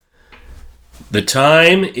The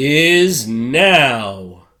time is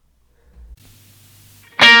now.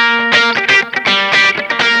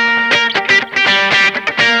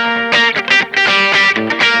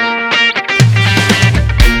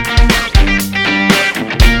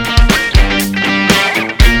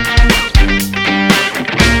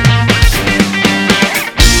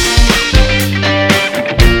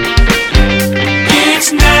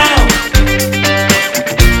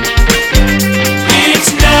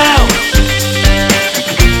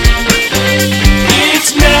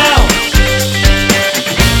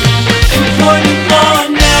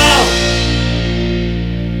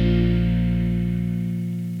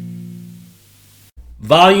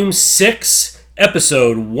 Volume 6,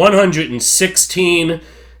 Episode 116.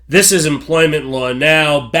 This is Employment Law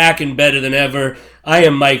Now, back and better than ever. I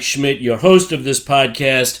am Mike Schmidt, your host of this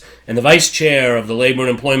podcast, and the Vice Chair of the Labor and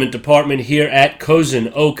Employment Department here at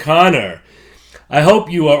Cozen O'Connor. I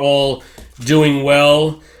hope you are all doing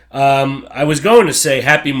well. I was going to say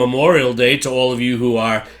Happy Memorial Day to all of you who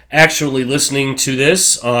are actually listening to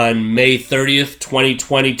this on May 30th,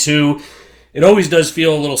 2022. It always does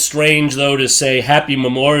feel a little strange, though, to say Happy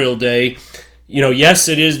Memorial Day. You know, yes,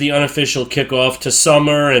 it is the unofficial kickoff to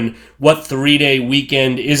summer, and what 3-day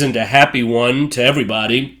weekend isn't a happy one to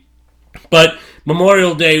everybody. But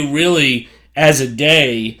Memorial Day really, as a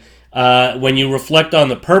day, when you reflect on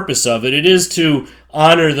the purpose of it, it is to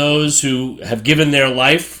honor those who have given their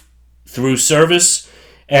life through service,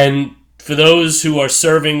 and for those who are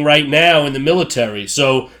serving right now in the military.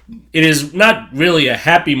 So it is not really a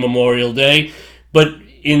happy Memorial Day, but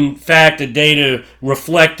in fact a day to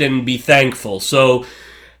reflect and be thankful. So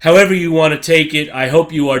however you want to take it, I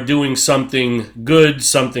hope you are doing something good,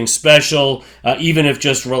 something special, even if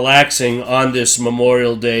just relaxing on this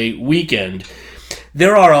Memorial Day weekend.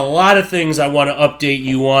 There are a lot of things I want to update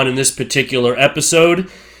you on in this particular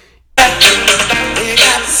episode. They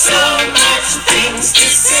got so much things to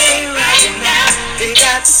say right now. They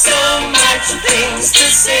got so much things to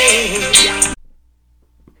say.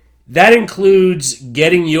 That includes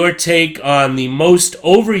getting your take on the most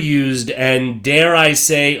overused and, dare I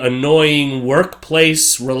say, annoying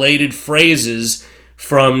workplace-related phrases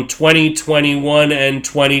from 2021 and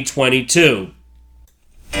 2022.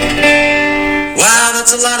 Wow,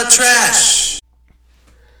 that's a lot of trash.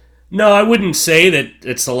 No, I wouldn't say that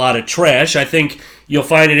it's a lot of trash. I think you'll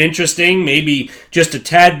find it interesting, maybe just a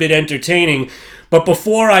tad bit entertaining. But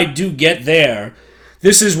before I do get there,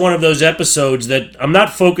 this is one of those episodes that I'm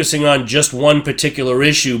not focusing on just one particular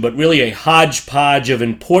issue, but really a hodgepodge of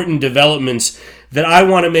important developments that I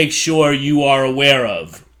want to make sure you are aware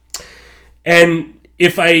of. And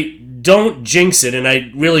if I don't jinx it, and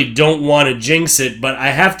I really don't want to jinx it, but I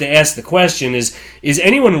have to ask the question, is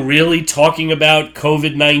anyone really talking about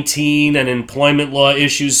COVID-19 and employment law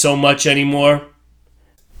issues so much anymore?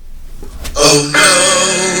 Oh no,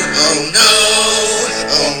 oh no,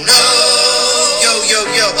 oh no,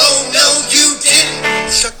 yo, oh no, you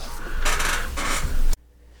didn't.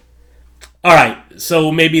 Alright,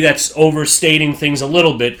 so maybe that's overstating things a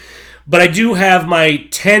little bit, but I do have my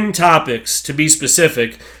 10 topics, to be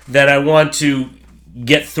specific, that I want to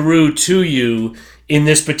get through to you in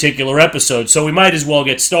this particular episode. So we might as well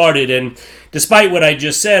get started. And despite what I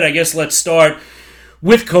just said, I guess let's start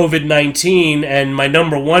with COVID-19. And my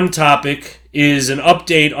number one topic is an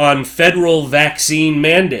update on federal vaccine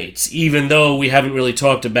mandates, even though we haven't really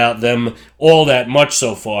talked about them all that much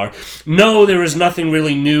so far. No, there is nothing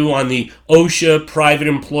really new on the OSHA private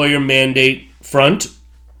employer mandate front.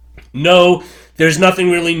 No, there's nothing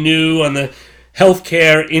really new on the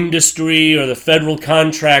healthcare industry or the federal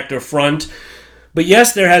contractor front. But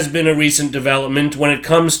yes, there has been a recent development when it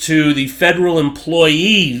comes to the federal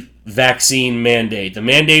employee vaccine mandate, the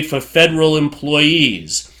mandate for federal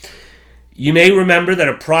employees. You may remember that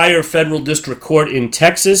a prior federal district court in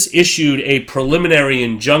Texas issued a preliminary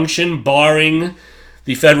injunction barring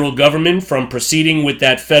the federal government from proceeding with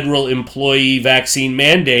that federal employee vaccine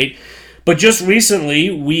mandate. But just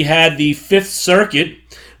recently, we had the Fifth Circuit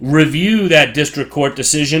review that district court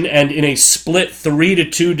decision, and in a split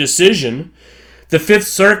 3-2 decision, the Fifth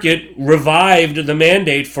Circuit revived the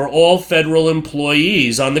mandate for all federal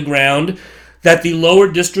employees on the ground that the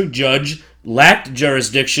lower district judge lacked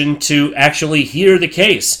jurisdiction to actually hear the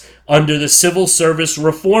case under the Civil Service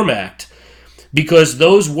Reform Act, because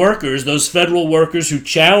those workers, those federal workers who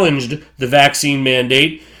challenged the vaccine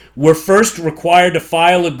mandate, were first required to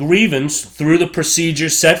file a grievance through the procedure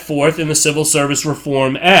set forth in the Civil Service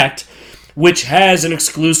Reform Act, which has an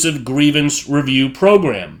exclusive grievance review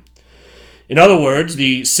program. In other words,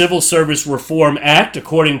 the Civil Service Reform Act,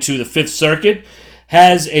 according to the Fifth Circuit,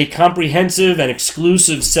 has a comprehensive and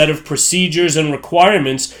exclusive set of procedures and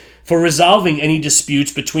requirements for resolving any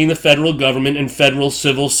disputes between the federal government and federal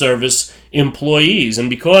civil service employees. And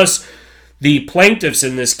because the plaintiffs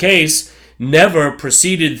in this case never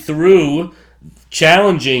proceeded through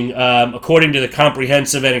challenging, according to the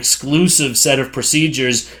comprehensive and exclusive set of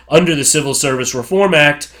procedures under the Civil Service Reform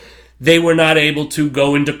Act, they were not able to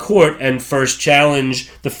go into court and first challenge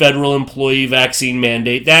the federal employee vaccine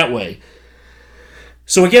mandate that way.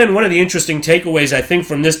 So again, one of the interesting takeaways I think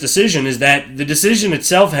from this decision is that the decision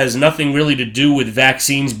itself has nothing really to do with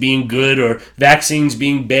vaccines being good or vaccines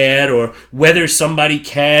being bad or whether somebody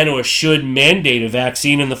can or should mandate a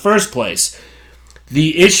vaccine in the first place.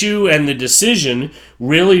 The issue and the decision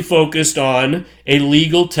really focused on a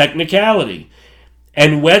legal technicality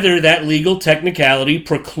and whether that legal technicality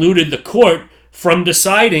precluded the court from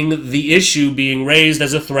deciding the issue being raised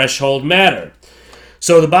as a threshold matter.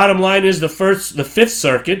 So the bottom line is the Fifth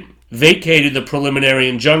Circuit vacated the preliminary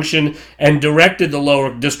injunction and directed the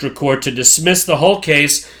lower district court to dismiss the whole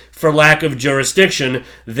case for lack of jurisdiction,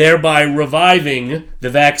 thereby reviving the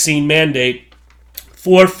vaccine mandate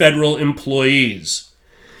for federal employees.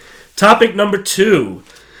 Topic number 2,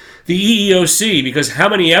 the EEOC, because how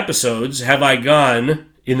many episodes have I gone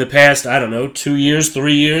in the past, 2 years,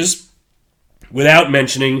 3 years, without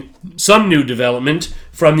mentioning some new development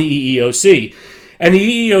from the EEOC? And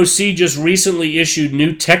the EEOC just recently issued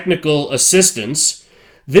new technical assistance,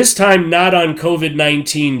 this time not on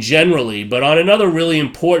COVID-19 generally, but on another really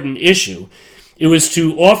important issue. It was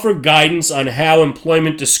to offer guidance on how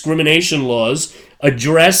employment discrimination laws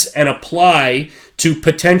address and apply to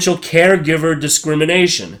potential caregiver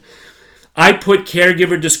discrimination. I put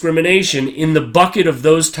caregiver discrimination in the bucket of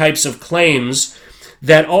those types of claims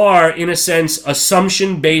that are, in a sense,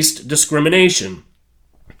 assumption-based discrimination.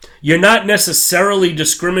 You're not necessarily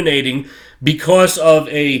discriminating because of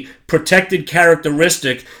a protected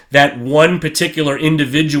characteristic that one particular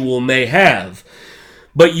individual may have.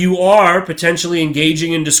 But you are potentially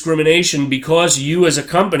engaging in discrimination because you as a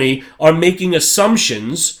company are making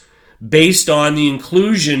assumptions based on the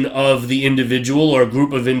inclusion of the individual or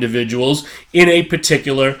group of individuals in a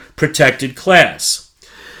particular protected class.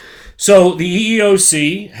 So the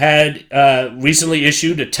EEOC had recently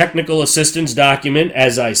issued a technical assistance document,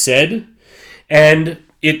 as I said, and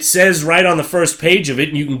it says right on the first page of it,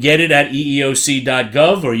 and you can get it at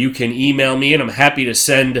eeoc.gov, or you can email me, and I'm happy to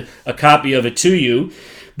send a copy of it to you.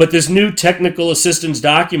 But this new technical assistance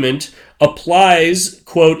document applies,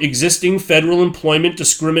 quote, existing federal employment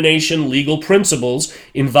discrimination legal principles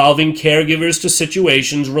involving caregivers to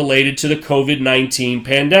situations related to the COVID-19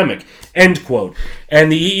 pandemic, end quote.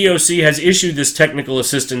 And the EEOC has issued this technical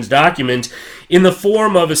assistance document in the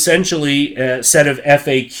form of essentially a set of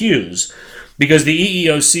FAQs, because the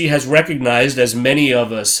EEOC has recognized, as many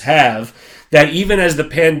of us have, that even as the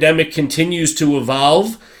pandemic continues to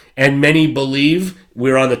evolve, and many believe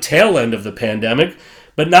we're on the tail end of the pandemic,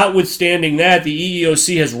 but notwithstanding that, the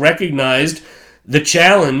EEOC has recognized the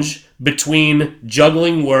challenge between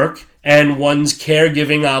juggling work and one's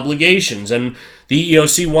caregiving obligations. And the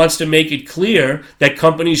EEOC wants to make it clear that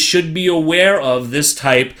companies should be aware of this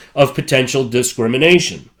type of potential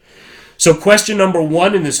discrimination. So question number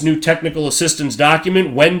 1 in this new technical assistance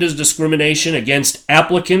document: when does discrimination against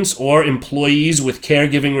applicants or employees with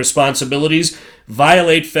caregiving responsibilities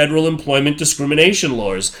violate federal employment discrimination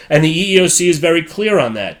laws? And the EEOC is very clear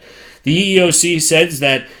on that. The EEOC says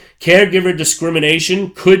that caregiver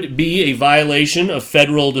discrimination could be a violation of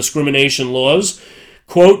federal discrimination laws,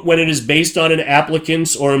 quote, when it is based on an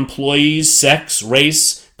applicant's or employee's sex,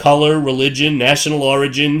 race, color, religion, national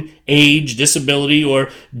origin, age, disability, or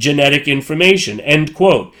genetic information, end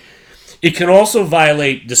quote. It can also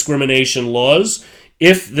violate discrimination laws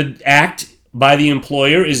if the act by the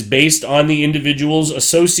employer is based on the individual's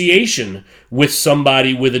association with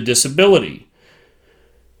somebody with a disability,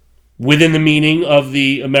 within the meaning of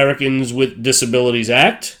the Americans with Disabilities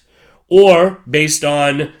Act, or based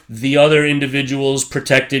on the other individual's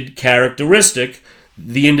protected characteristic,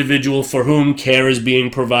 the individual for whom care is being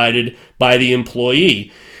provided by the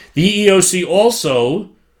employee. The EEOC also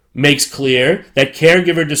makes clear that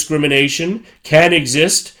caregiver discrimination can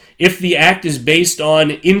exist if the act is based on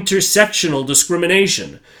intersectional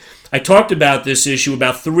discrimination. I talked about this issue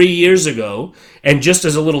about 3 years ago, and just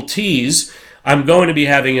as a little tease, I'm going to be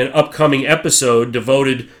having an upcoming episode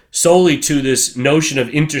devoted solely to this notion of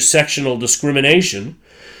intersectional discrimination.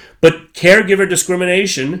 But caregiver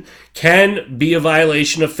discrimination can be a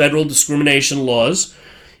violation of federal discrimination laws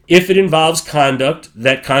if it involves conduct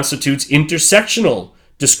that constitutes intersectional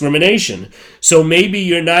discrimination. So maybe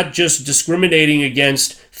you're not just discriminating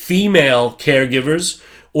against female caregivers,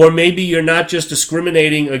 or maybe you're not just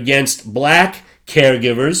discriminating against black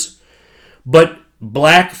caregivers, but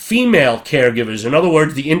black female caregivers. In other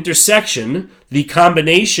words, the intersection, the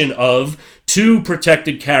combination of two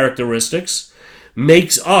protected characteristics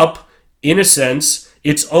makes up, in a sense,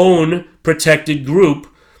 its own protected group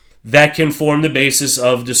that can form the basis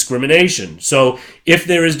of discrimination. So if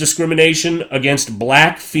there is discrimination against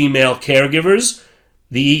black female caregivers,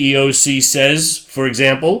 the EEOC says, for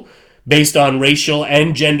example, based on racial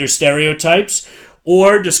and gender stereotypes,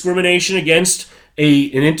 or discrimination against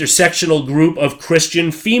an intersectional group of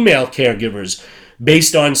Christian female caregivers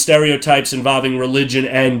based on stereotypes involving religion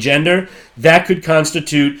and gender, that could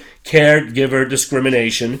constitute caregiver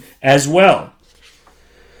discrimination as well.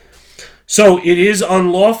 So it is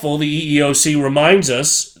unlawful, the EEOC reminds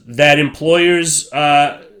us, that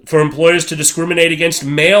for employers to discriminate against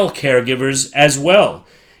male caregivers as well,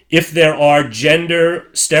 if there are gender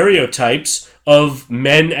stereotypes of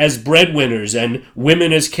men as breadwinners and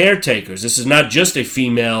women as caretakers. This is not just a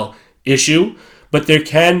female issue, but there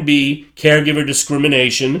can be caregiver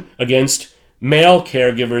discrimination against male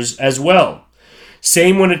caregivers as well.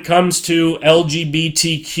 Same when it comes to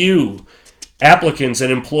LGBTQ applicants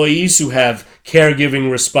and employees who have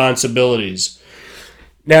caregiving responsibilities.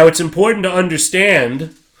 Now, it's important to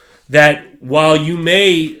understand that while you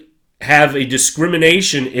may have a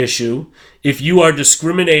discrimination issue, if you are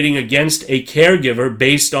discriminating against a caregiver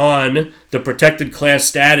based on the protected class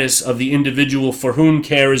status of the individual for whom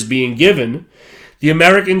care is being given, the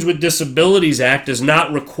Americans with Disabilities Act does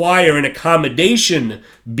not require an accommodation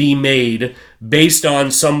be made based on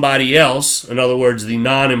somebody else, in other words, the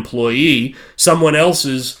non-employee, someone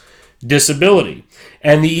else's disability.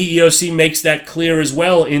 And the EEOC makes that clear as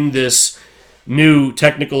well in this new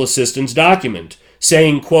technical assistance document,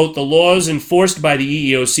 saying, quote, "The laws enforced by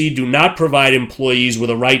the EEOC do not provide employees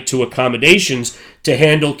with a right to accommodations to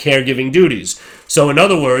handle caregiving duties." So in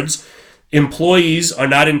other words, employees are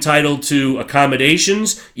not entitled to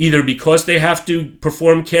accommodations either because they have to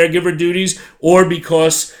perform caregiver duties or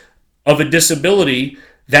because of a disability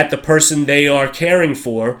that the person they are caring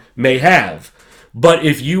for may have. But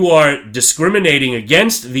if you are discriminating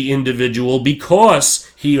against the individual because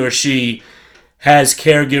he or she has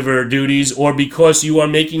caregiver duties or because you are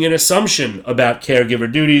making an assumption about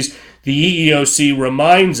caregiver duties, the EEOC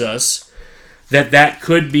reminds us that that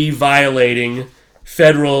could be violating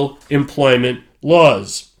federal employment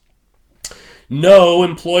laws. No,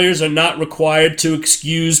 employers are not required to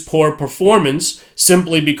excuse poor performance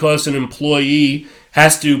simply because an employee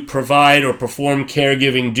has to provide or perform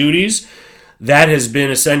caregiving duties. That has been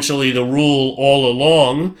essentially the rule all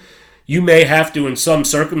along. You may have to, in some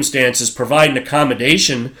circumstances, provide an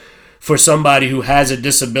accommodation for somebody who has a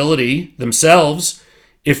disability themselves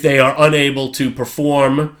if they are unable to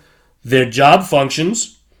perform their job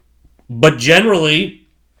functions. But generally,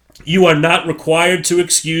 you are not required to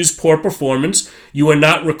excuse poor performance. You are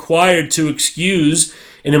not required to excuse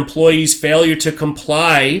an employee's failure to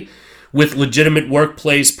comply with legitimate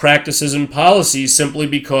workplace practices and policies simply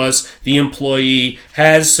because the employee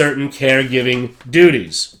has certain caregiving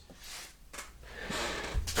duties.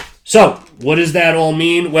 So, what does that all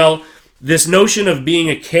mean? Well, this notion of being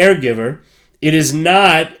a caregiver, it is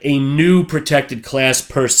not a new protected class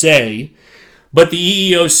per se, but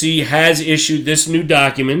the EEOC has issued this new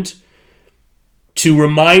document to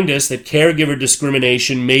remind us that caregiver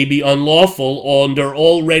discrimination may be unlawful under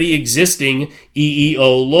already existing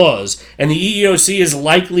EEO laws. And the EEOC is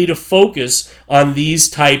likely to focus on these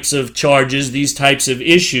types of charges, these types of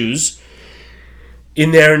issues,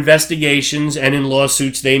 in their investigations and in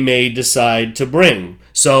lawsuits they may decide to bring.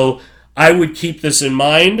 So I would keep this in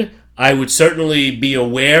mind. I would certainly be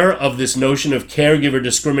aware of this notion of caregiver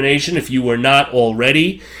discrimination if you were not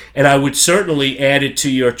already, and I would certainly add it to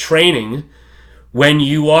your training when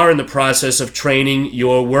you are in the process of training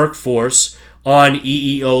your workforce on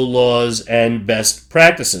EEO laws and best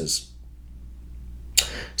practices.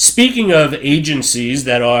 Speaking of agencies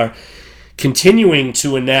that are continuing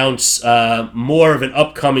to announce more of an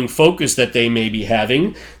upcoming focus that they may be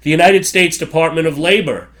having, the United States Department of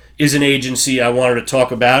Labor is an agency I wanted to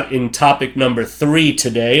talk about in topic number 3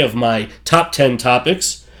 today of my top 10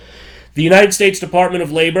 topics. The United States Department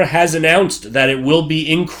of Labor has announced that it will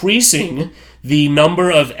be increasing the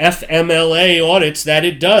number of FMLA audits that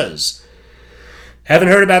it does. Haven't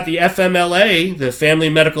heard about the FMLA, the Family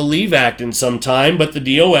Medical Leave Act, in some time, but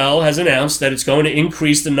the DOL has announced that it's going to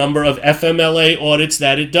increase the number of FMLA audits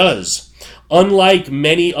that it does. Unlike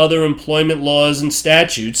many other employment laws and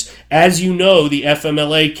statutes, as you know, the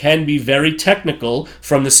FMLA can be very technical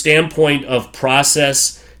from the standpoint of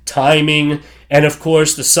process, timing, and of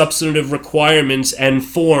course the substantive requirements and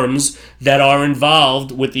forms that are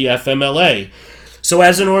involved with the FMLA. So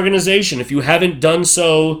as an organization, if you haven't done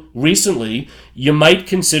so recently, you might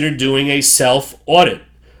consider doing a self-audit.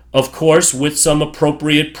 Of course, with some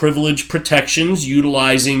appropriate privilege protections,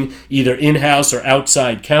 utilizing either in-house or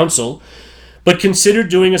outside counsel. But consider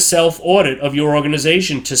doing a self-audit of your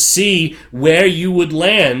organization to see where you would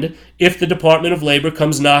land if the Department of Labor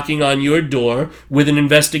comes knocking on your door with an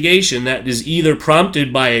investigation that is either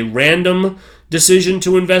prompted by a random decision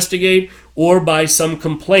to investigate or by some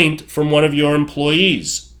complaint from one of your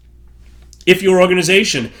employees. If your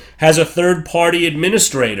organization has a third-party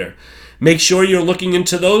administrator, make sure you're looking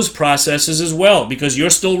into those processes as well, because you're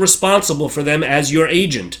still responsible for them as your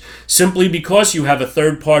agent. Simply because you have a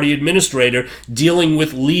third-party administrator dealing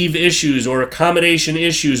with leave issues or accommodation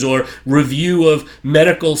issues or review of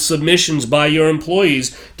medical submissions by your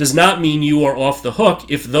employees does not mean you are off the hook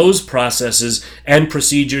if those processes and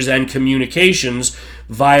procedures and communications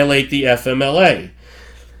violate the FMLA.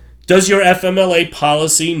 Does your FMLA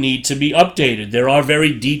policy need to be updated? There are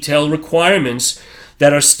very detailed requirements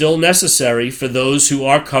that are still necessary for those who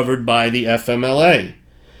are covered by the FMLA.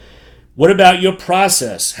 What about your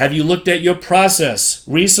process? Have you looked at your process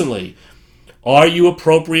recently? Are you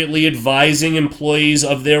appropriately advising employees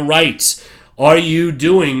of their rights? Are you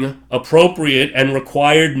doing appropriate and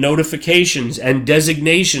required notifications and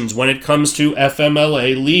designations when it comes to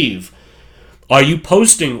FMLA leave? Are you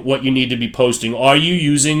posting what you need to be posting? Are you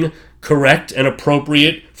using correct and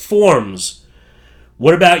appropriate forms?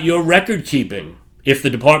 What about your record keeping? If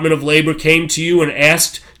the Department of Labor came to you and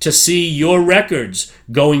asked to see your records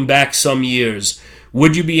going back some years,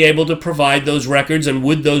 would you be able to provide those records, and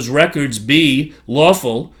would those records be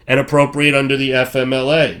lawful and appropriate under the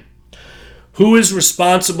FMLA? Who is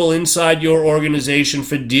responsible inside your organization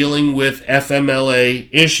for dealing with FMLA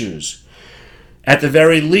issues? At the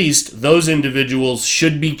very least, those individuals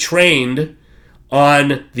should be trained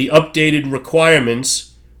on the updated requirements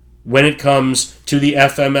when it comes to the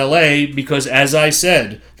FMLA, because as I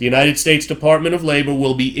said, the United States Department of Labor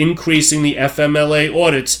will be increasing the FMLA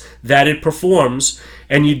audits that it performs,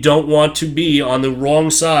 and you don't want to be on the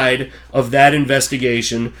wrong side of that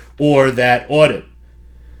investigation or that audit.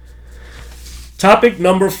 Topic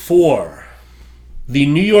number 4, the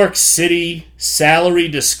New York City Salary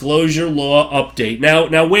Disclosure Law update.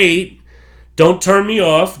 Now wait. Don't turn me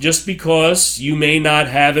off just because you may not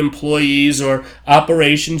have employees or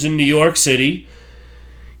operations in New York City.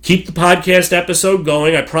 Keep the podcast episode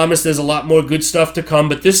going. I promise there's a lot more good stuff to come,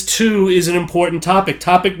 but this too is an important topic.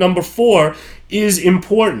 Topic number 4 is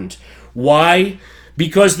important. Why?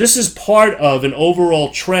 Because this is part of an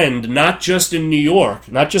overall trend, not just in New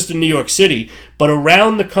York, not just in New York City, but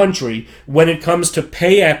around the country when it comes to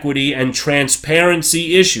pay equity and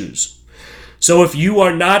transparency issues. So if you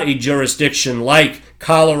are not a jurisdiction like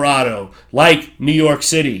Colorado, like New York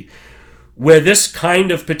City, where this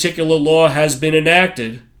kind of particular law has been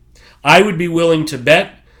enacted, I would be willing to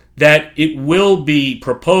bet that it will be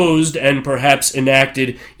proposed and perhaps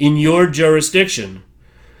enacted in your jurisdiction.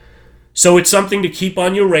 So it's something to keep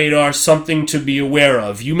on your radar, something to be aware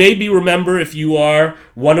of. You may remember, if you are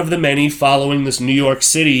one of the many following this New York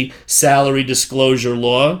City salary disclosure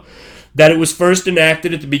law, that it was first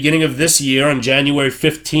enacted at the beginning of this year on January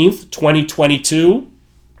 15th, 2022,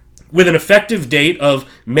 with an effective date of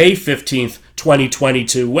May 15th,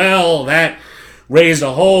 2022. Well, that raised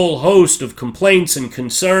a whole host of complaints and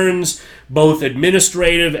concerns, both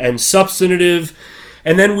administrative and substantive,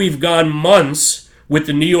 and then we've gone months with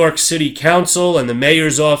the New York City Council and the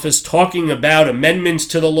mayor's office talking about amendments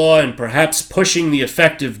to the law and perhaps pushing the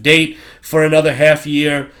effective date for another half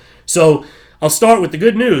year. So I'll start with the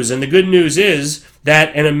good news, and the good news is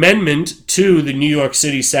that an amendment to the New York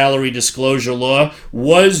City Salary Disclosure Law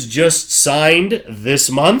was just signed this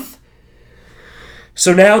month.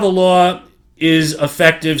 So now the law is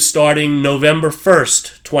effective starting November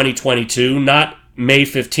 1st, 2022, not May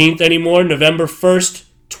 15th anymore, November 1st,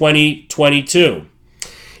 2022.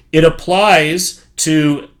 It applies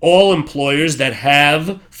to all employers that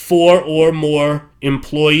have 4 or more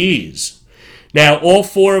employees. Now, all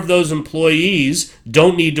 4 of those employees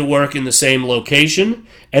don't need to work in the same location,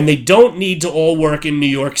 and they don't need to all work in New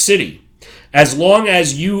York City. As long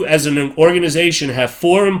as you, as an organization, have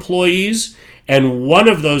 4 employees, and one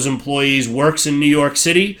of those employees works in New York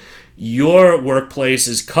City, your workplace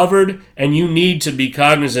is covered, and you need to be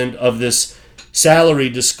cognizant of this salary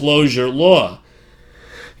disclosure law.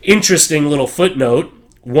 Interesting little footnote.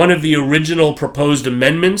 one of the original proposed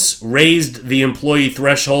amendments raised the employee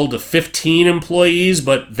threshold to 15 employees,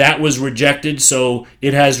 but that was rejected, so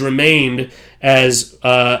it has remained as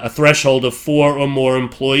a threshold of 4 or more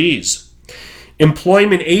employees.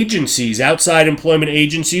 Employment agencies, outside employment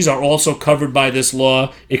agencies, are also covered by this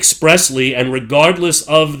law expressly and regardless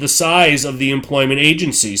of the size of the employment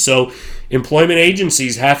agency. So employment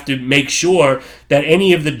agencies have to make sure that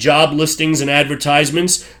any of the job listings and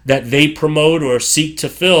advertisements that they promote or seek to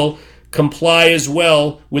fill comply as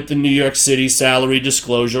well with the New York City salary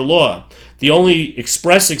disclosure law. The only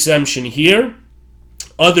express exemption here,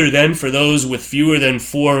 other than for those with fewer than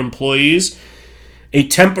 4 employees, a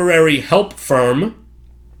temporary help firm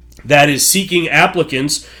that is seeking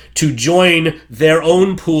applicants to join their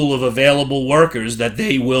own pool of available workers that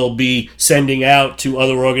they will be sending out to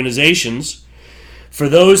other organizations. For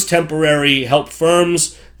those temporary help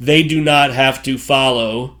firms, they do not have to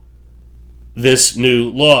follow this new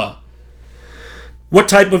law. What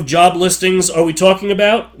type of job listings are we talking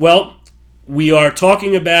about? Well, we are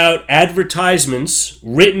talking about advertisements,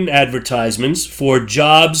 written advertisements for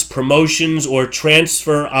jobs, promotions, or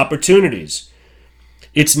transfer opportunities.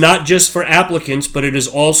 It's not just for applicants, but it is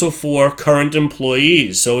also for current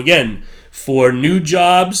employees. So again, for new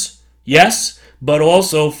jobs, yes, but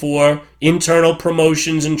also for internal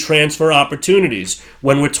promotions and transfer opportunities.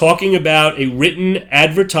 When we're talking about a written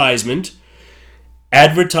advertisement,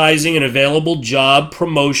 advertising an available job,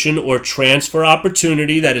 promotion, or transfer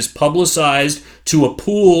opportunity that is publicized to a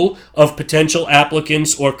pool of potential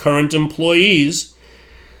applicants or current employees,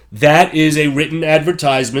 that is a written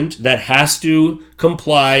advertisement that has to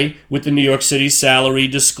comply with the New York City salary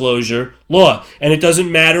disclosure law. And it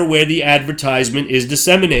doesn't matter where the advertisement is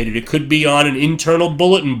disseminated. It could be on an internal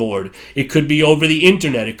bulletin board. It could be over the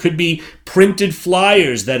internet. It could be printed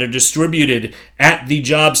flyers that are distributed at the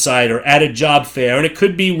job site or at a job fair. And it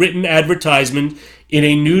could be written advertisement in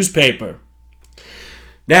a newspaper.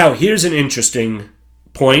 Now, here's an interesting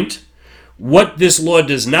point. What this law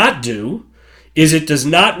does not do is it does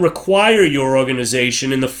not require your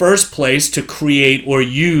organization in the first place to create or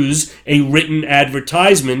use a written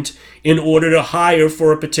advertisement in order to hire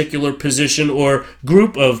for a particular position or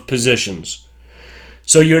group of positions.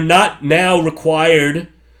 So you're not now required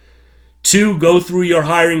to go through your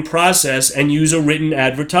hiring process and use a written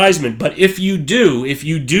advertisement. But if you do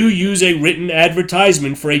use a written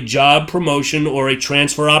advertisement for a job, promotion, or a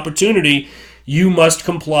transfer opportunity, you must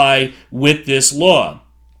comply with this law.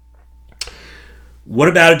 What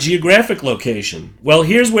about a geographic location? Well,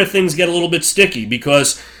 here's where things get a little bit sticky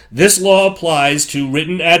because this law applies to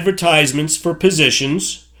written advertisements for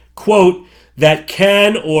positions, quote, that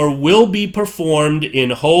can or will be performed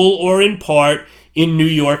in whole or in part in New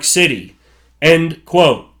York City, end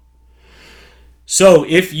quote. So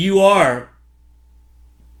if you are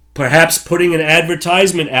perhaps putting an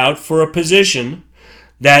advertisement out for a position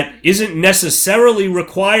that isn't necessarily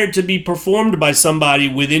required to be performed by somebody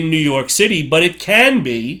within New York City, but it can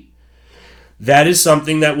be, that is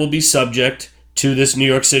something that will be subject to this New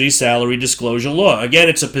York City salary disclosure law. Again,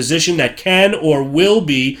 it's a position that can or will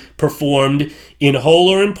be performed in whole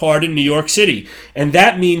or in part in New York City. And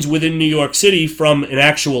that means within New York City from an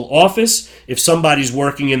actual office, if somebody's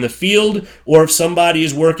working in the field, or if somebody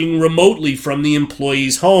is working remotely from the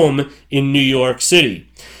employee's home in New York City.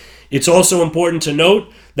 It's also important to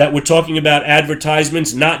note that we're talking about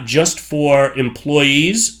advertisements not just for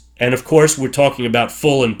employees, and of course we're talking about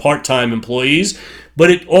full and part-time employees, but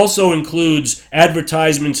it also includes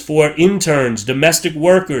advertisements for interns, domestic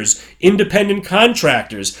workers, independent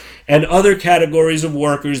contractors, and other categories of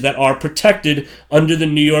workers that are protected under the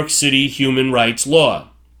New York City human rights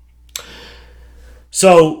law.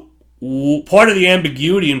 So part of the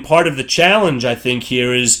ambiguity and part of the challenge, I think,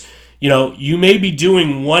 here is, you may be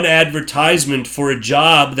doing one advertisement for a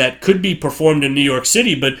job that could be performed in New York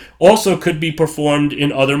City, but also could be performed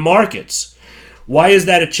in other markets. Why is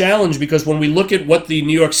that a challenge? Because when we look at what the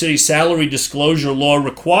New York City salary disclosure law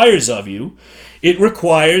requires of you, it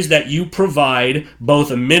requires that you provide both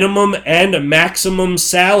a minimum and a maximum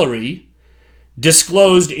salary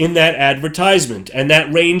disclosed in that advertisement, and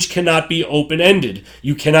that range cannot be open-ended.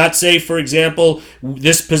 You cannot say, for example,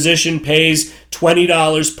 this position pays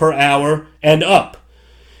 $20 per hour and up.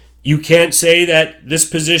 You can't say that this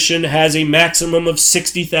position has a maximum of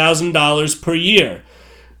 $60,000 per year.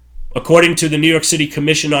 According to the New York City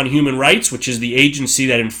Commission on Human Rights, which is the agency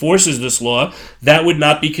that enforces this law, that would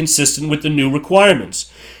not be consistent with the new requirements.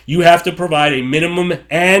 You have to provide a minimum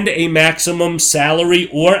and a maximum salary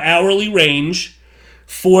or hourly range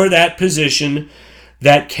for that position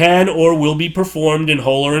that can or will be performed in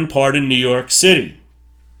whole or in part in New York City.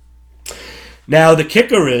 Now, the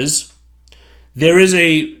kicker is there is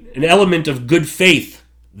an element of good faith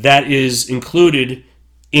that is included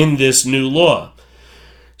in this new law.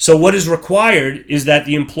 So what is required is that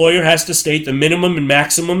the employer has to state the minimum and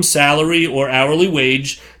maximum salary or hourly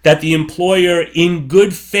wage that the employer in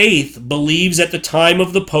good faith believes at the time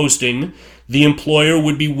of the posting the employer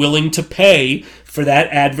would be willing to pay for that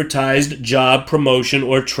advertised job, promotion,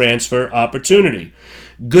 or transfer opportunity.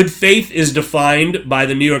 Good faith is defined by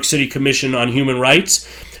the New York City Commission on Human Rights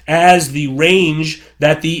as the range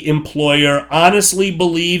that the employer honestly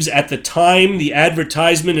believes at the time the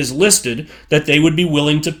advertisement is listed that they would be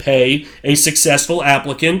willing to pay a successful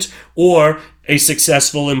applicant or a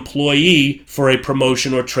successful employee for a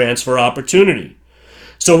promotion or transfer opportunity.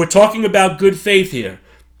 So we're talking about good faith here.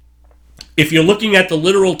 If you're looking at the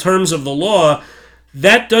literal terms of the law,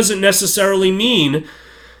 that doesn't necessarily mean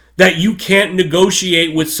that you can't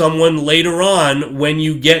negotiate with someone later on when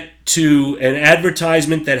you get to an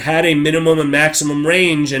advertisement that had a minimum and maximum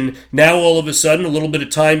range, and now all of a sudden a little bit of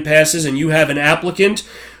time passes and you have an applicant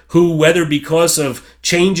who, whether because of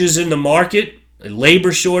changes in the market, a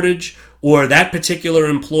labor shortage, or that particular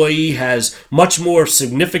employee has much more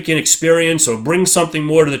significant experience or brings something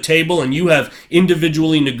more to the table, and you have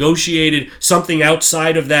individually negotiated something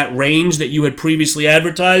outside of that range that you had previously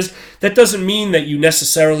advertised, that doesn't mean that you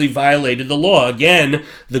necessarily violated the law. Again,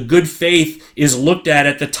 the good faith is looked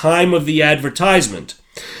at the time of the advertisement.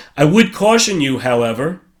 I would caution you,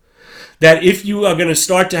 however, that if you are going to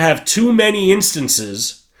start to have too many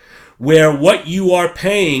instances where what you are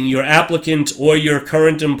paying your applicant or your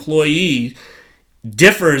current employee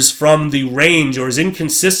differs from the range or is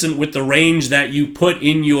inconsistent with the range that you put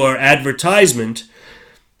in your advertisement,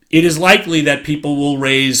 it is likely that people will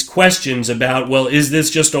raise questions about, well, is this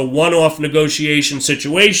just a one-off negotiation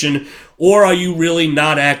situation, or are you really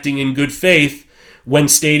not acting in good faith when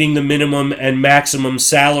stating the minimum and maximum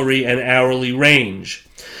salary and hourly range?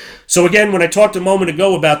 So again, when I talked a moment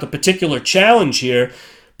ago about the particular challenge here,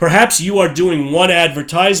 perhaps you are doing one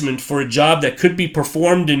advertisement for a job that could be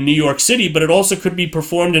performed in New York City, but it also could be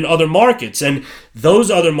performed in other markets. And those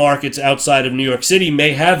other markets outside of New York City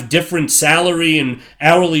may have different salary and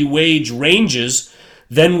hourly wage ranges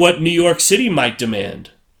than what New York City might demand.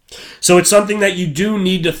 So it's something that you do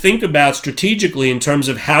need to think about strategically in terms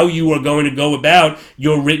of how you are going to go about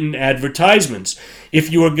your written advertisements.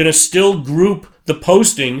 If you are going to still group the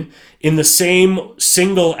posting in the same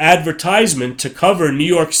single advertisement to cover New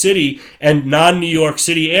York City and non-New York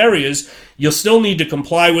City areas, you'll still need to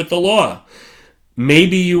comply with the law.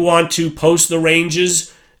 Maybe you want to post the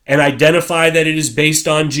ranges and identify that it is based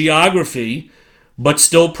on geography, but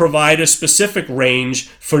still provide a specific range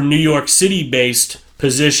for New York City-based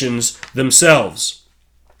positions themselves.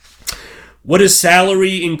 What does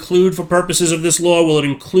salary include for purposes of this law? Well, it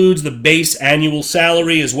includes the base annual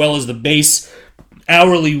salary as well as the base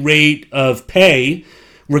hourly rate of pay,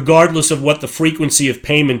 regardless of what the frequency of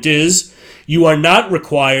payment is. You are not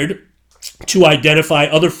required to identify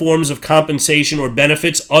other forms of compensation or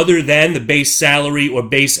benefits other than the base salary or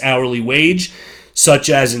base hourly wage, such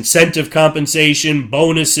as incentive compensation,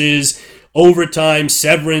 bonuses, overtime,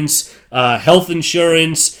 severance, health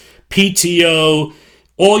insurance, PTO.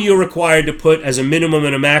 All you're required to put as a minimum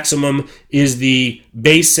and a maximum is the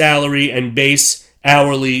base salary and base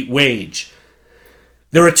hourly wage.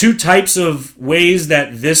 There are two types of ways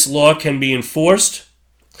that this law can be enforced.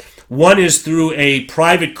 One is through a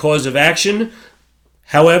private cause of action.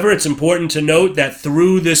 However, it's important to note that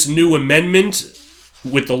through this new amendment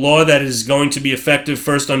with the law that is going to be effective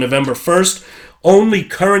first on November 1st, only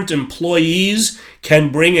current employees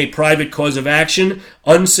can bring a private cause of action.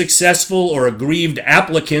 Unsuccessful or aggrieved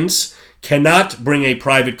applicants cannot bring a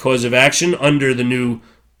private cause of action under the new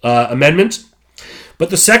amendment. But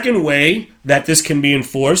the second way that this can be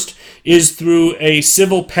enforced is through a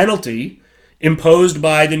civil penalty imposed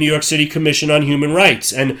by the New York City Commission on Human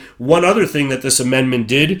Rights. And one other thing that this amendment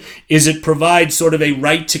did is it provides sort of a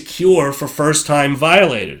right to cure for first-time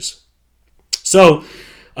violators. So,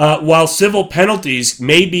 while civil penalties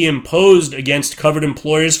may be imposed against covered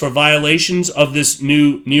employers for violations of this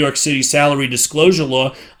new New York City salary disclosure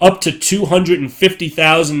law up to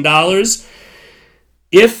 $250,000,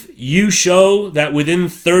 if you show that within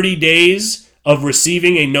 30 days of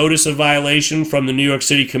receiving a notice of violation from the New York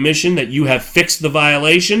City Commission that you have fixed the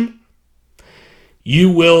violation,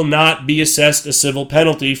 you will not be assessed a civil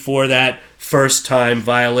penalty for that first-time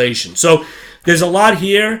violation. So there's a lot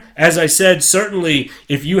here. As I said, certainly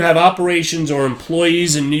if you have operations or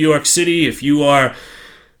employees in New York City, if you are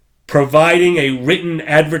providing a written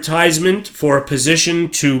advertisement for a position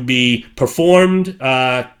to be performed,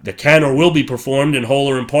 that can or will be performed in whole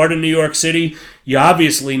or in part in New York City, you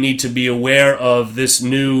obviously need to be aware of this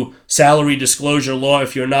new salary disclosure law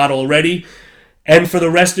if you're not already. And for the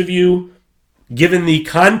rest of you, given the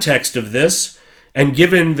context of this, and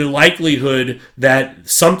given the likelihood that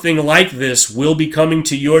something like this will be coming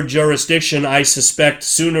to your jurisdiction, I suspect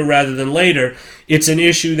sooner rather than later, it's an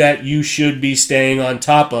issue that you should be staying on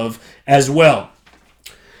top of as well.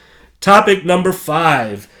 Topic number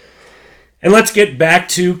 5. And let's get back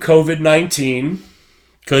to COVID-19,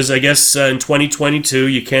 because I guess in 2022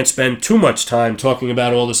 you can't spend too much time talking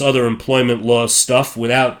about all this other employment law stuff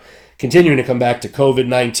without continuing to come back to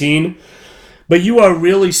COVID-19. But you are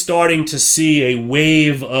really starting to see a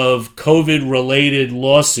wave of COVID-related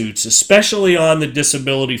lawsuits, especially on the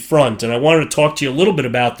disability front. And I wanted to talk to you a little bit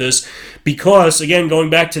about this because, again, going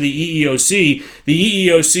back to the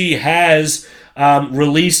EEOC has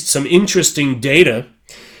released some interesting data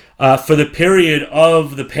for the period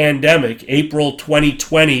of the pandemic, April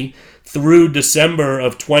 2020 through December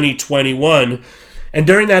of 2021. And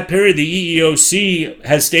during that period, the EEOC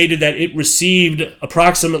has stated that it received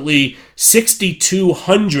approximately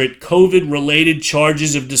 6,200 COVID-related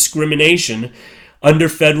charges of discrimination under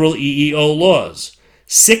federal EEO laws.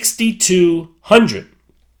 6,200.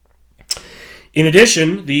 In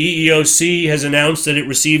addition, the EEOC has announced that it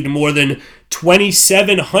received more than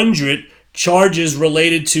 2,700 charges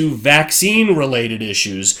related to vaccine-related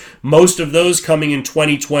issues, most of those coming in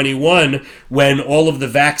 2021 when all of the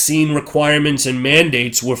vaccine requirements and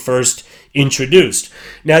mandates were first introduced.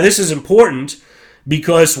 Now, this is important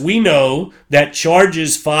because we know that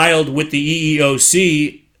charges filed with the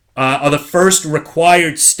EEOC are the first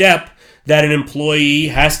required step that an employee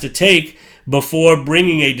has to take before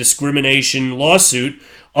bringing a discrimination lawsuit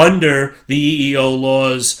under the EEO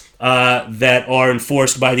laws that are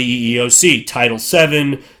enforced by the EEOC. Title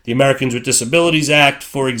VII, the Americans with Disabilities Act,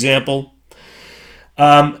 for example.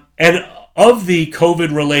 And of the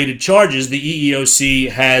COVID-related charges, the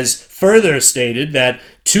EEOC has further stated that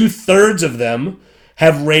 2/3 of them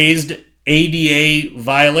have raised ADA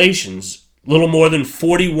violations. A little more than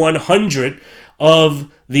 4,100 of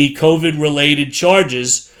the COVID-related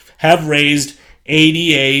charges have raised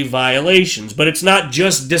ADA violations. But it's not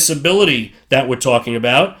just disability that we're talking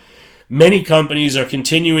about. Many companies are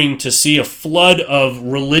continuing to see a flood of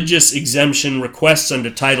religious exemption requests under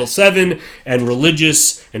Title VII and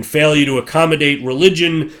religious and failure to accommodate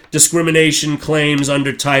religion discrimination claims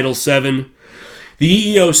under Title VII.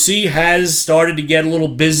 The EEOC has started to get a little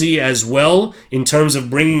busy as well in terms of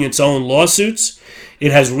bringing its own lawsuits.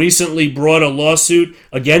 It has recently brought a lawsuit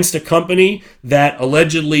against a company that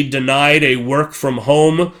allegedly denied a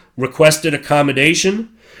work-from-home requested accommodation.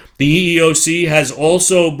 The EEOC has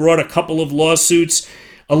also brought a couple of lawsuits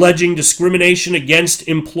alleging discrimination against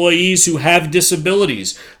employees who have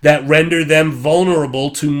disabilities that render them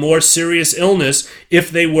vulnerable to more serious illness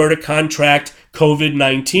if they were to contract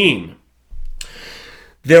COVID-19.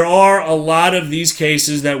 There are a lot of these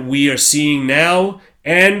cases that we are seeing now,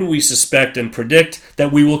 and we suspect and predict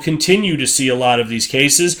that we will continue to see a lot of these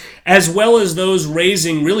cases, as well as those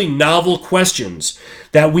raising really novel questions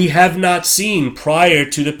that we have not seen prior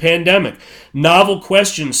to the pandemic. Novel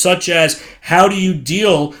questions such as, how do you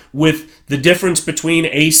deal with the difference between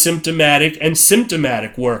asymptomatic and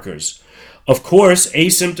symptomatic workers? Of course,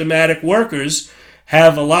 asymptomatic workers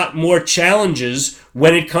have a lot more challenges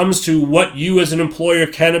when it comes to what you as an employer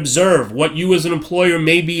can observe, what you as an employer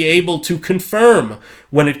may be able to confirm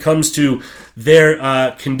when it comes to their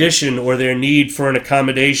condition or their need for an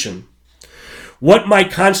accommodation. What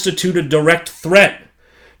might constitute a direct threat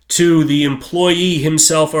to the employee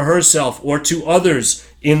himself or herself or to others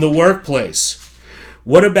in the workplace?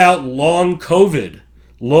 What about long COVID?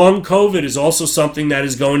 Long COVID is also something that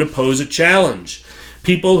is going to pose a challenge.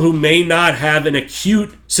 People who may not have an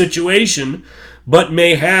acute situation, but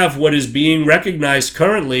may have what is being recognized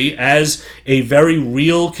currently as a very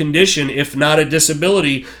real condition, if not a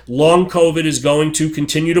disability. Long COVID is going to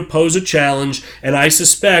continue to pose a challenge, and I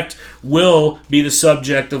suspect will be the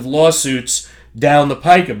subject of lawsuits down the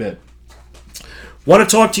pike a bit. I want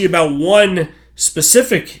to talk to you about one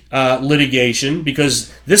specific litigation,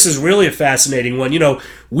 because this is really a fascinating one. You know,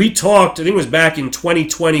 we talked, I think it was back in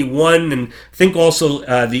 2021, and I think also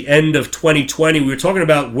the end of 2020, we were talking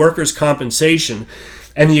about workers' compensation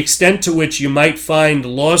and the extent to which you might find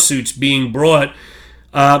lawsuits being brought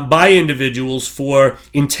by individuals for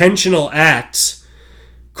intentional acts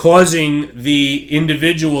causing the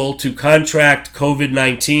individual to contract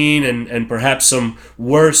COVID-19 and perhaps some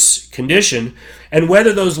worse condition, and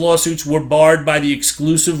whether those lawsuits were barred by the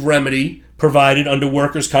exclusive remedy provided under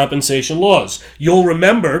workers' compensation laws. You'll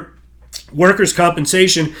remember workers'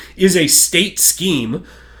 compensation is a state scheme,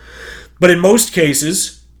 but in most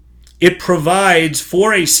cases, it provides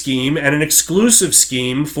for a scheme and an exclusive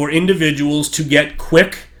scheme for individuals to get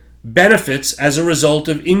quick benefits as a result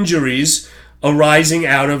of injuries arising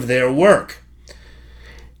out of their work.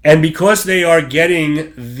 And because they are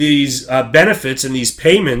getting these benefits and these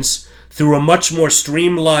payments through a much more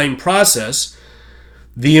streamlined process,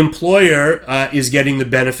 the employer is getting the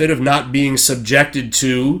benefit of not being subjected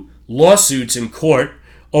to lawsuits in court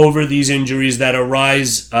over these injuries that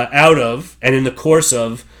arise out of and in the course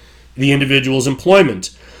of the individual's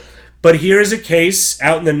employment. But here is a case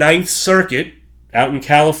out in the Ninth Circuit, out in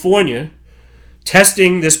California,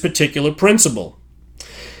 testing this particular principle.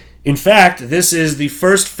 In fact, this is the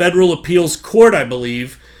first federal appeals court, I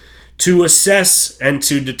believe, to assess and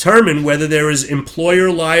to determine whether there is employer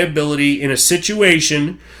liability in a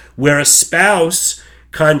situation where a spouse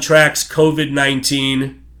contracts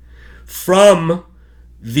COVID-19 from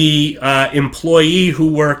the employee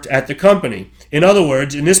who worked at the company. In other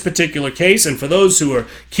words, in this particular case, and for those who are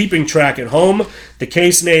keeping track at home, the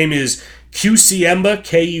case name is Kuciemba,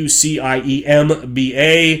 Kuciemba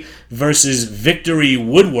versus Victory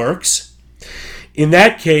Woodworks. In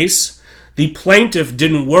that case, the plaintiff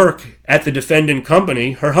didn't work at the defendant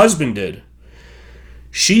company, her husband did.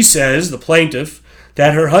 She says, the plaintiff,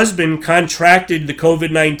 that her husband contracted the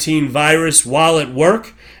COVID-19 virus while at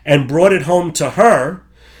work and brought it home to her,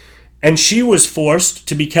 and she was forced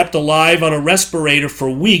to be kept alive on a respirator for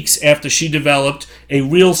weeks after she developed a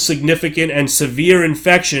real significant and severe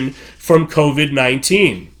infection from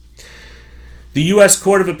COVID-19. The U.S.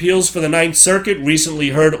 Court of Appeals for the Ninth Circuit recently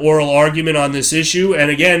heard oral argument on this issue and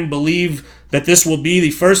again believe that this will be the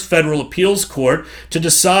first federal appeals court to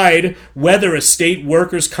decide whether a state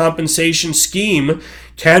workers' compensation scheme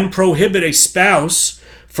can prohibit a spouse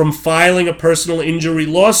from filing a personal injury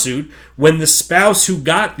lawsuit when the spouse who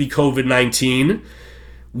got the COVID-19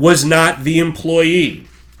 was not the employee.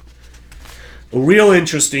 A real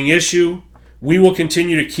interesting issue. We will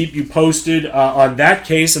continue to keep you posted on that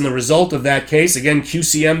case and the result of that case. Again,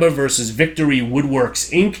 Kuciemba versus Victory Woodworks,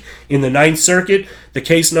 Inc. in the Ninth Circuit. The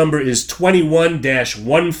case number is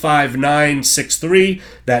 21-15963.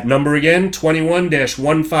 That number again,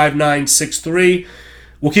 21-15963.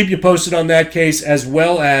 We'll keep you posted on that case as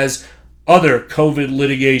well as other COVID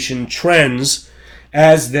litigation trends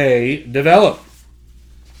as they develop.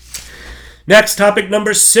 Next, topic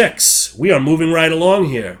number 6. We are moving right along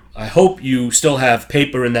here. I hope you still have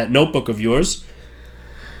paper in that notebook of yours.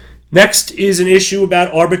 Next is an issue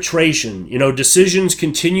about arbitration. Decisions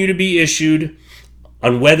continue to be issued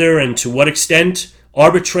on whether and to what extent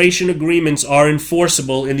arbitration agreements are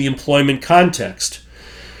enforceable in the employment context.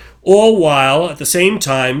 All while, at the same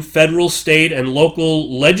time, federal, state, and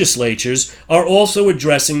local legislatures are also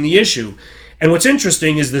addressing the issue. And what's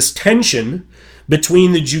interesting is this tension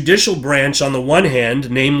between the judicial branch on the one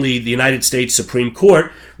hand, namely the United States Supreme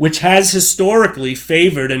Court, which has historically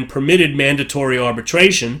favored and permitted mandatory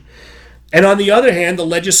arbitration, and on the other hand, the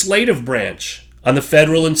legislative branch on the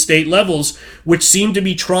federal and state levels, which seem to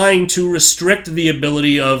be trying to restrict the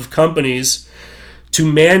ability of companies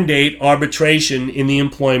to mandate arbitration in the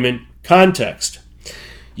employment context.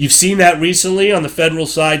 You've seen that recently on the federal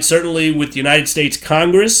side, certainly with the United States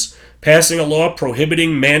Congress passing a law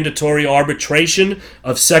prohibiting mandatory arbitration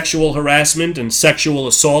of sexual harassment and sexual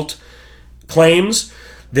assault claims.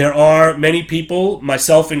 There are many people,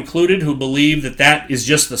 myself included, who believe that that is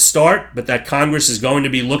just the start, but that Congress is going to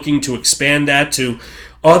be looking to expand that to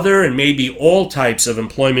other and maybe all types of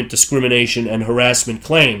employment discrimination and harassment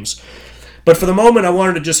claims. But for the moment, I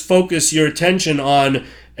wanted to just focus your attention on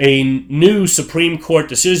a new Supreme Court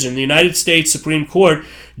decision. The United States Supreme Court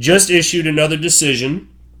just issued another decision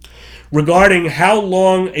regarding how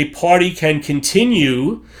long a party can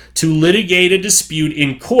continue to litigate a dispute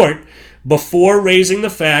in court before raising the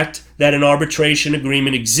fact that an arbitration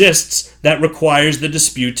agreement exists that requires the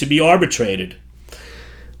dispute to be arbitrated.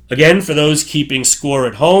 Again, for those keeping score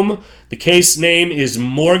at home, the case name is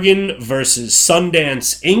Morgan versus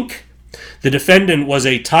Sundance, Inc. The defendant was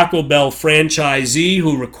a Taco Bell franchisee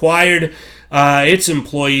who required its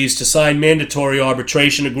employees to sign mandatory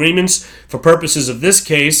arbitration agreements. For purposes of this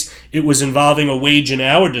case, it was involving a wage and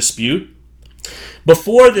hour dispute.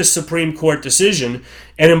 Before this Supreme Court decision,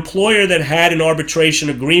 an employer that had an arbitration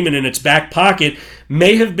agreement in its back pocket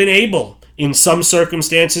may have been able, in some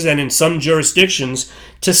circumstances and in some jurisdictions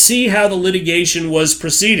to see how the litigation was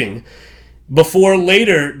proceeding before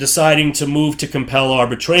later deciding to move to compel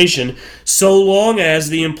arbitration, so long as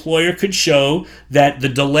the employer could show that the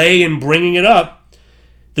delay in bringing it up,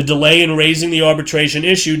 the delay in raising the arbitration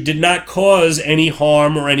issue, did not cause any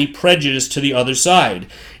harm or any prejudice to the other side.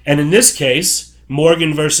 And in this case,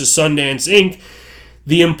 Morgan versus Sundance Inc.,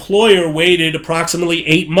 the employer waited approximately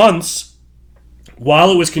 8 months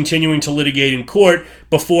while it was continuing to litigate in court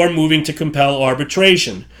before moving to compel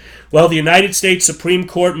arbitration. Well, the United States Supreme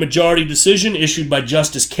Court majority decision issued by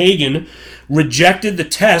Justice Kagan rejected the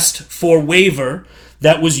test for waiver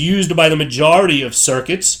that was used by the majority of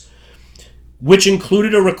circuits, which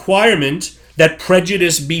included a requirement that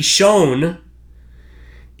prejudice be shown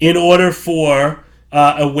in order for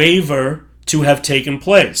a waiver to have taken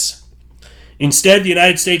place. Instead, the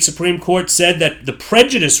United States Supreme Court said that the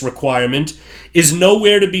prejudice requirement is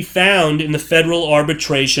nowhere to be found in the Federal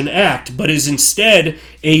Arbitration Act, but is instead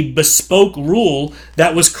a bespoke rule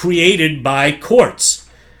that was created by courts.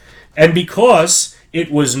 And because it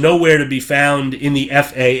was nowhere to be found in the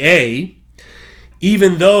FAA,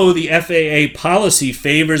 even though the FAA policy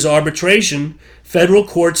favors arbitration, federal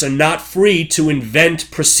courts are not free to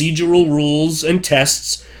invent procedural rules and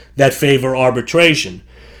tests that favor arbitration.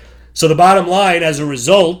 So the bottom line, as a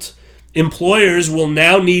result, employers will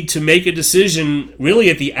now need to make a decision really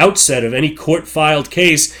at the outset of any court-filed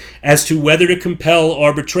case as to whether to compel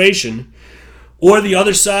arbitration, or the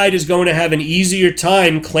other side is going to have an easier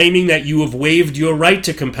time claiming that you have waived your right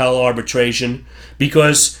to compel arbitration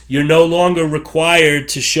because you're no longer required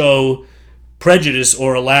to show prejudice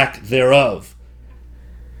or a lack thereof.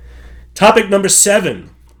 Topic number 7.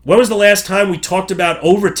 When was the last time we talked about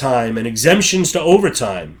overtime and exemptions to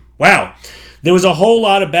overtime? Wow. There was a whole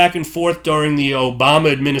lot of back and forth during the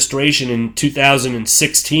Obama administration in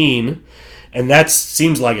 2016, and that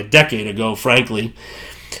seems like a decade ago, frankly.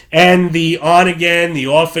 And the on-again, the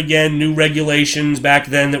off-again new regulations back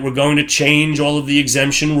then that were going to change all of the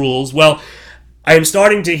exemption rules. Well, I am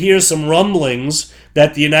starting to hear some rumblings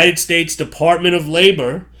that the United States Department of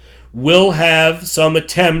Labor will have some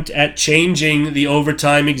attempt at changing the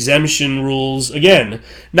overtime exemption rules again.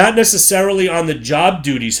 Not necessarily on the job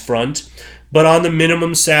duties front, but on the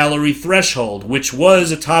minimum salary threshold, which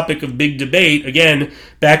was a topic of big debate, again,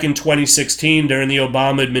 back in 2016 during the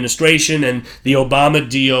Obama administration and the Obama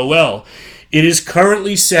DOL. It is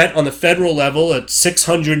currently set on the federal level at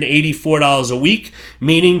 $684 a week,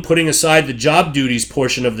 meaning, putting aside the job duties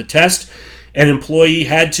portion of the test, an employee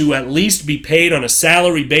had to at least be paid on a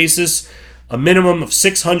salary basis a minimum of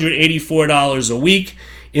 $684 a week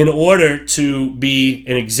in order to be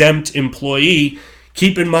an exempt employee.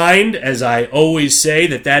 Keep in mind, as I always say,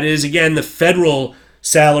 that is, again, the federal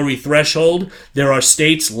salary threshold. There are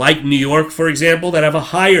states like New York, for example, that have a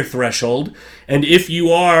higher threshold. And if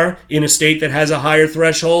you are in a state that has a higher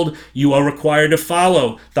threshold, you are required to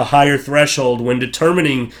follow the higher threshold when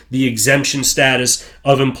determining the exemption status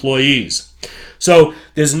of employees. So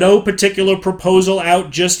there's no particular proposal out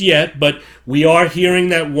just yet, but we are hearing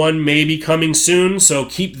that one may be coming soon, so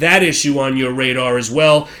keep that issue on your radar as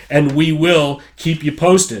well, and we will keep you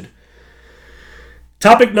posted.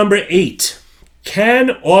 Topic number 8. Can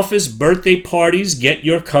office birthday parties get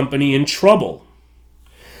your company in trouble?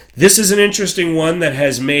 This is an interesting one that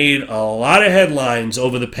has made a lot of headlines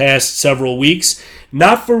over the past several weeks,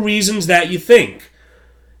 not for reasons that you think.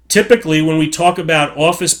 Typically, when we talk about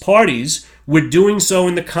office parties, we're doing so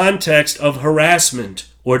in the context of harassment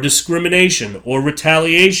or discrimination or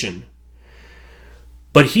retaliation.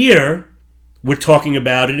 But here, we're talking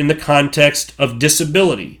about it in the context of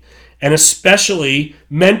disability, and especially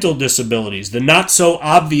mental disabilities, the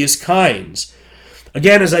not-so-obvious kinds.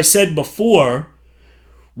 Again, as I said before,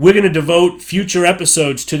 we're going to devote future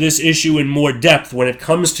episodes to this issue in more depth when it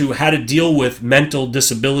comes to how to deal with mental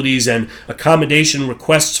disabilities and accommodation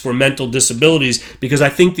requests for mental disabilities, because I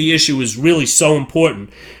think the issue is really so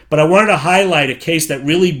important. But I wanted to highlight a case that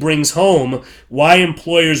really brings home why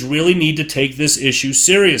employers really need to take this issue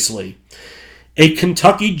seriously. A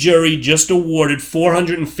Kentucky jury just awarded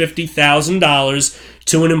 $450,000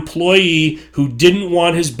 to an employee who didn't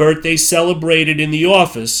want his birthday celebrated in the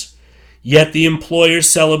office, yet the employer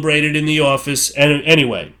celebrated in the office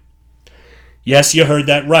anyway. Yes, you heard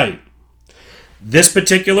that right. This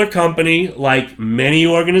particular company, like many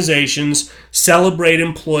organizations, celebrate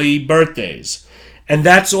employee birthdays. And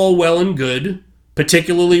that's all well and good,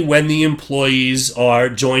 particularly when the employees are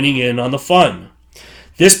joining in on the fun.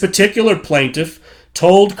 This particular plaintiff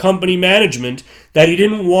told company management that he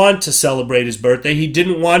didn't want to celebrate his birthday. He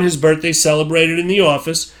didn't want his birthday celebrated in the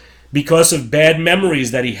office because of bad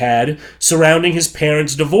memories that he had surrounding his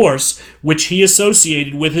parents' divorce, which he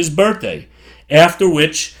associated with his birthday, after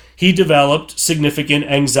which he developed significant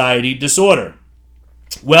anxiety disorder.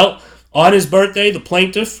 Well, on his birthday, the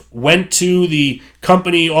plaintiff went to the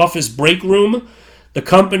company office break room. The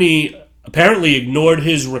company apparently ignored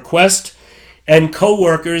his request, and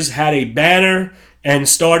co-workers had a banner and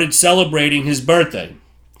started celebrating his birthday.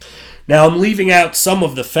 Now, I'm leaving out some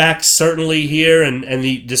of the facts certainly here, and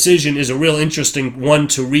the decision is a real interesting one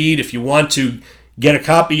to read. If you want to get a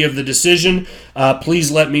copy of the decision,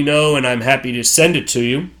 please let me know, and I'm happy to send it to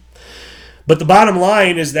you. But the bottom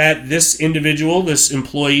line is that this individual, this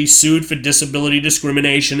employee, sued for disability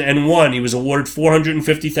discrimination and won. He was awarded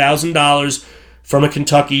 $450,000 from a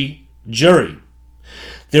Kentucky jury.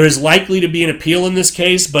 There is likely to be an appeal in this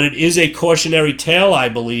case, but it is a cautionary tale, I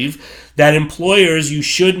believe, that employers, you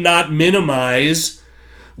should not minimize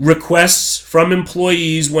requests from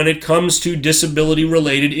employees when it comes to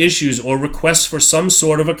disability-related issues or requests for some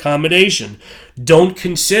sort of accommodation. Don't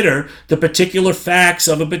consider the particular facts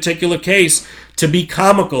of a particular case to be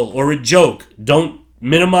comical or a joke. Don't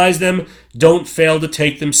minimize them. Don't fail to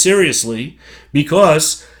take them seriously,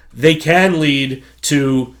 because they can lead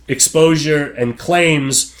to exposure and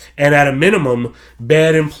claims, and at a minimum,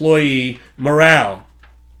 bad employee morale.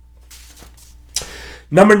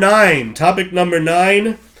 Topic number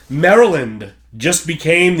 9, Maryland just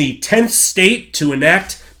became the 10th state to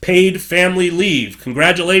enact paid family leave.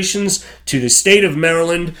 Congratulations to the state of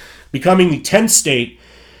Maryland becoming the 10th state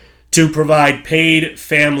to provide paid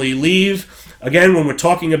family leave. Again, when we're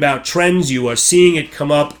talking about trends, you are seeing it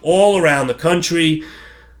come up all around the country.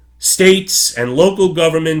 States and local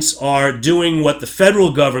governments are doing what the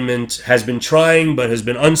federal government has been trying but has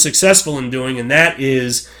been unsuccessful in doing, and that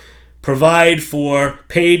is provide for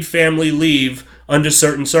paid family leave under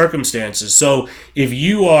certain circumstances. So if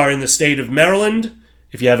you are in the state of Maryland,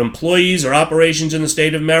 if you have employees or operations in the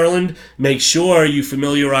state of Maryland, make sure you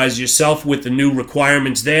familiarize yourself with the new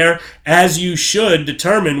requirements there, as you should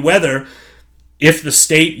determine whether, if the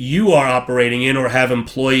state you are operating in or have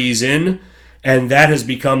employees in, and that has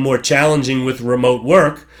become more challenging with remote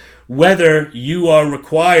work, whether you are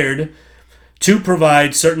required to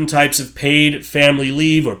provide certain types of paid family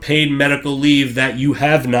leave or paid medical leave that you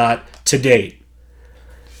have not to date.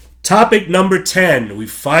 Topic number 10. We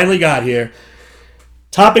finally got here.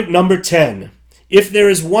 Topic number 10. If there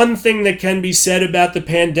is one thing that can be said about the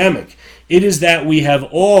pandemic, it is that we have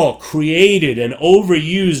all created and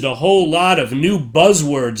overused a whole lot of new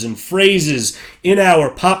buzzwords and phrases in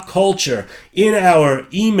our pop culture, in our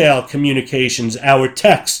email communications, our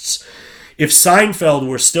texts. If Seinfeld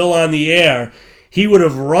were still on the air, he would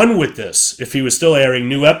have run with this if he was still airing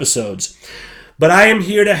new episodes. But I am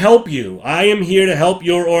here to help you. I am here to help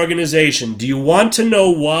your organization. Do you want to know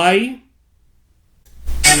why?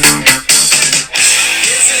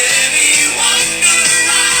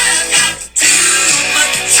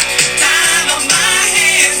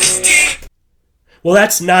 Well,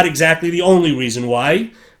 that's not exactly the only reason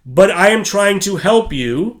why, but I am trying to help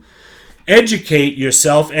you educate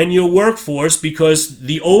yourself and your workforce, because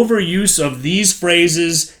the overuse of these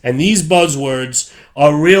phrases and these buzzwords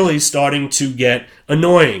are really starting to get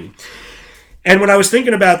annoying. And when I was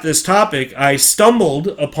thinking about this topic, I stumbled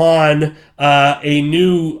upon a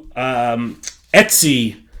new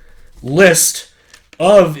Etsy list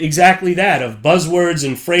of exactly that, of buzzwords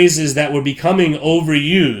and phrases that were becoming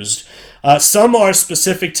overused. Some are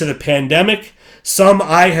specific to the pandemic. Some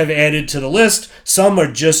I have added to the list. Some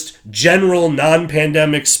are just general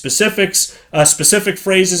non-pandemic specific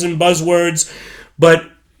phrases and buzzwords. But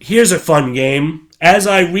here's a fun game. As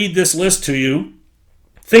I read this list to you,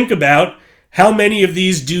 think about how many of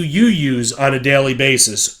these do you use on a daily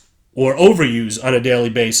basis or overuse on a daily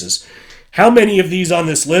basis. How many of these on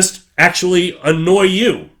this list actually annoy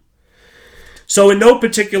you? So in no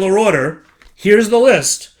particular order, here's the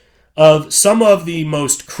list of some of the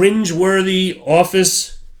most cringeworthy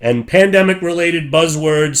office and pandemic-related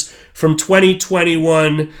buzzwords from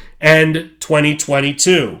 2021 and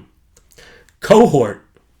 2022. Cohort.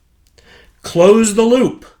 Close the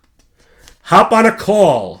loop. Hop on a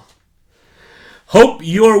call. Hope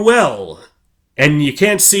you're well. And you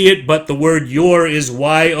can't see it, but the word your is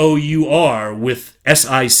Y-O-U-R with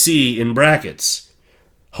S-I-C in brackets.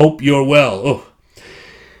 Hope you're well. Oh.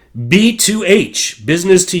 B2H,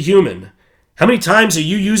 business to human. How many times are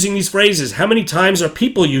you using these phrases? How many times are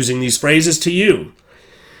people using these phrases to you?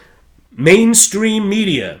 Mainstream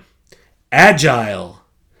media. Agile.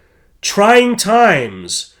 Trying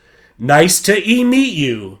times. Nice to meet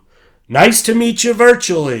you. Nice to meet you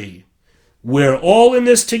virtually. We're all in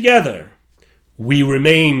this together. We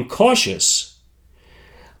remain cautious.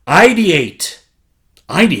 Ideate.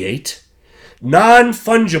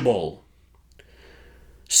 Non-fungible.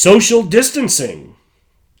 Social distancing.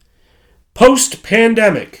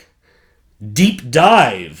 Post-pandemic. Deep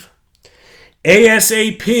dive.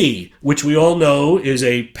 ASAP, which we all know is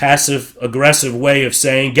a passive-aggressive way of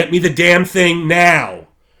saying, get me the damn thing now.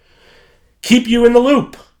 Keep you in the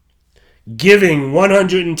loop. Giving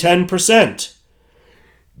 110%.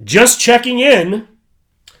 Just checking in.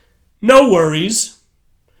 No worries.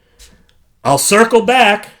 I'll circle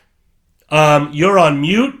back. You're on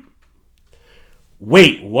mute.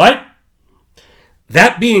 Wait, what?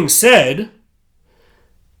 That being said,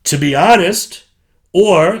 to be honest,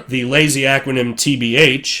 or the lazy acronym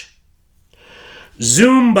TBH,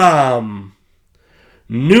 Zoom bomb,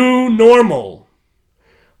 new normal,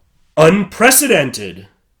 unprecedented,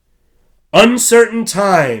 uncertain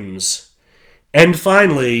times, and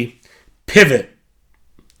finally, pivot.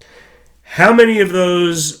 How many of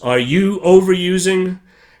those are you overusing?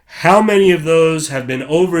 How many of those have been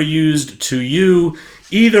overused to you?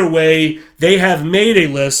 Either way, they have made a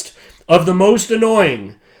list of the most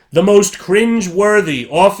annoying, the most cringe-worthy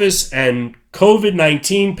office and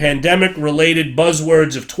COVID-19 pandemic-related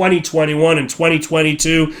buzzwords of 2021 and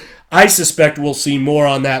 2022. I suspect we'll see more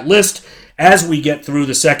on that list as we get through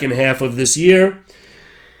the second half of this year.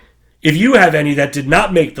 If you have any that did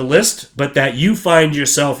not make the list, but that you find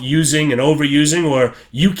yourself using and overusing, or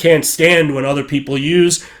you can't stand when other people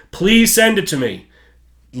use, please send it to me.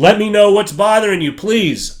 Let me know what's bothering you,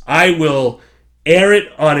 please. I will air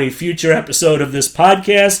it on a future episode of this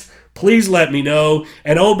podcast. Please let me know.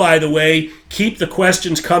 And oh, by the way, keep the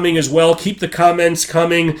questions coming as well. Keep the comments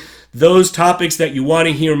coming. Those topics that you want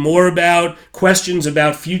to hear more about, questions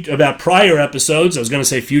about prior episodes. I was going to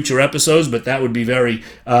say future episodes, but that would be very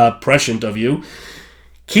prescient of you.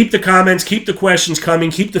 Keep the comments, keep the questions coming,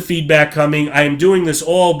 keep the feedback coming. I am doing this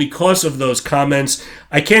all because of those comments.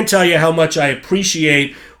 I can't tell you how much I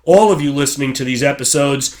appreciate all of you listening to these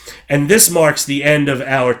episodes, and this marks the end of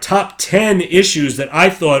our top 10 issues that I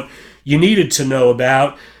thought you needed to know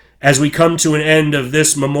about as we come to an end of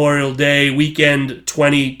this Memorial Day weekend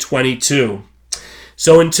 2022.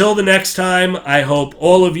 So until the next time, I hope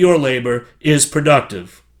all of your labor is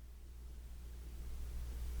productive.